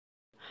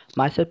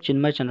Myself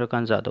Chinmay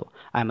Chandrakant Jadhav.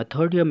 I am a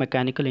third year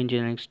mechanical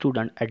engineering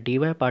student at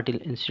D.Y.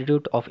 Patil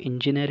Institute of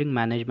Engineering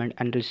Management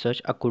and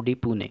Research, Akudi,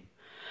 Pune.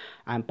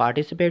 I am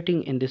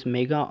participating in this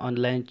mega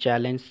online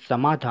challenge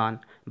SAMADHAN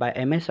by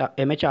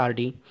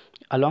Mhrd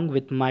along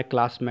with my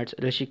classmates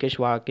Rishikesh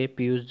Wake,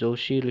 Piyush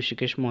Joshi,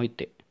 Rishikesh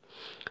Mohite.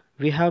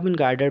 We have been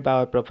guided by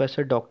our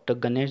professor Dr.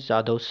 Ganesh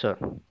Jadhav sir.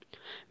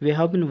 We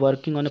have been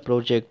working on a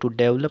project to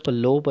develop a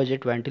low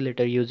budget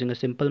ventilator using a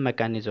simple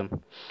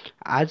mechanism.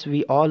 As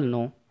we all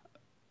know,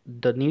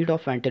 the need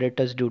of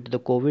ventilators due to the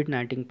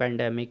COVID-19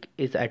 pandemic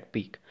is at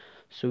peak.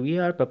 So we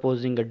are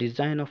proposing a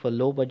design of a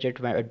low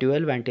budget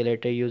dual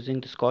ventilator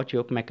using the Scotch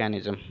Yoke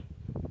mechanism.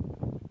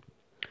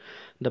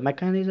 The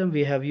mechanism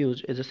we have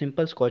used is a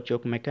simple Scotch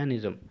Yoke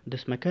mechanism.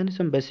 This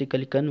mechanism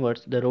basically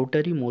converts the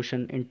rotary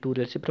motion into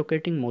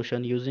reciprocating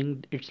motion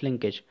using its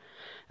linkage.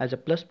 As a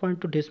plus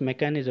point to this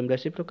mechanism,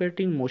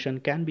 reciprocating motion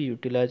can be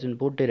utilized in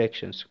both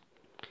directions.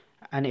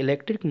 An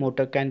electric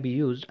motor can be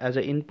used as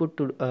an input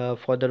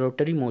for the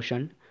rotary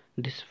motion.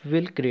 This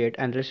will create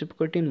an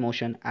reciprocating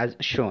motion as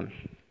shown.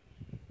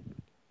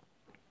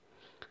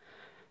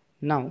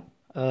 Now,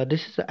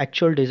 this is the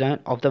actual design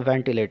of the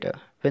ventilator.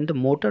 When the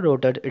motor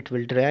rotates, it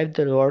will drive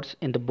the rods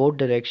in the both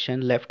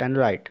direction, left and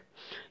right,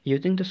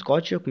 using the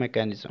Scotch Yoke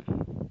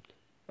mechanism.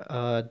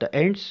 The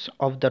ends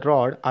of the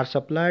rod are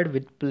supplied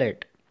with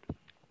plate.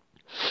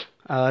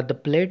 The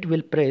plate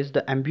will press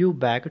the ambu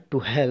bag to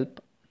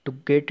help to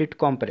get it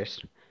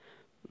compressed.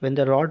 When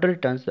the rod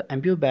returns, the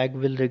ambu bag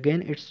will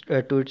regain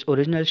to its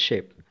original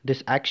shape.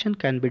 This action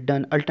can be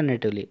done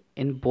alternatively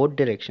in both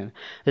directions,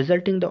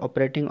 resulting in the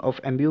operating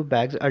of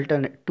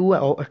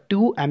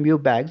two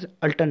ambu bags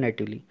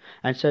alternatively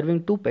and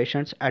serving two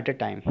patients at a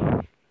time.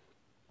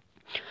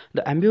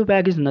 The ambu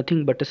bag is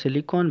nothing but a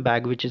silicone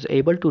bag which is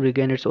able to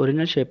regain its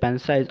original shape and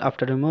size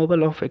after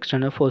removal of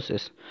external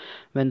forces.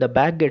 When the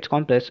bag gets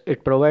compressed,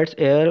 it provides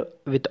air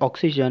with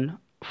oxygen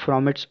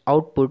from its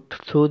output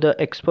through the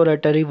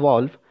expiratory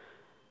valve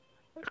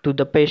to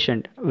the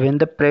patient. When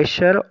the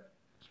pressure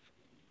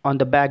on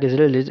the bag is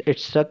released, it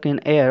sucks in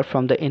air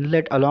from the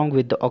inlet along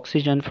with the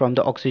oxygen from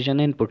the oxygen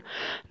input.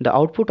 The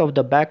output of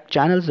the bag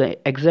channels the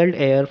exhaled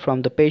air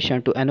from the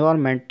patient to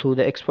environment through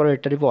the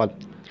expiratory valve.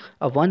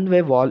 A one-way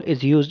valve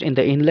is used in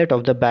the inlet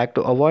of the bag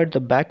to avoid the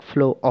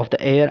backflow of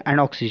the air and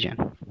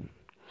oxygen.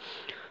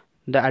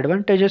 The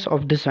advantages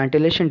of this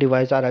ventilation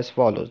device are as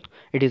follows.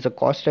 It is a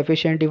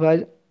cost-efficient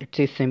device, it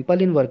is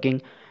simple in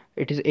working,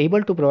 it is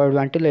able to provide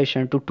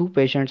ventilation to two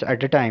patients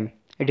at a time,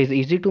 it is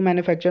easy to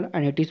manufacture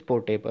and it is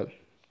portable.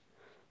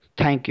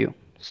 Thank you.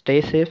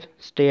 Stay safe,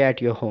 stay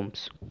at your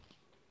homes.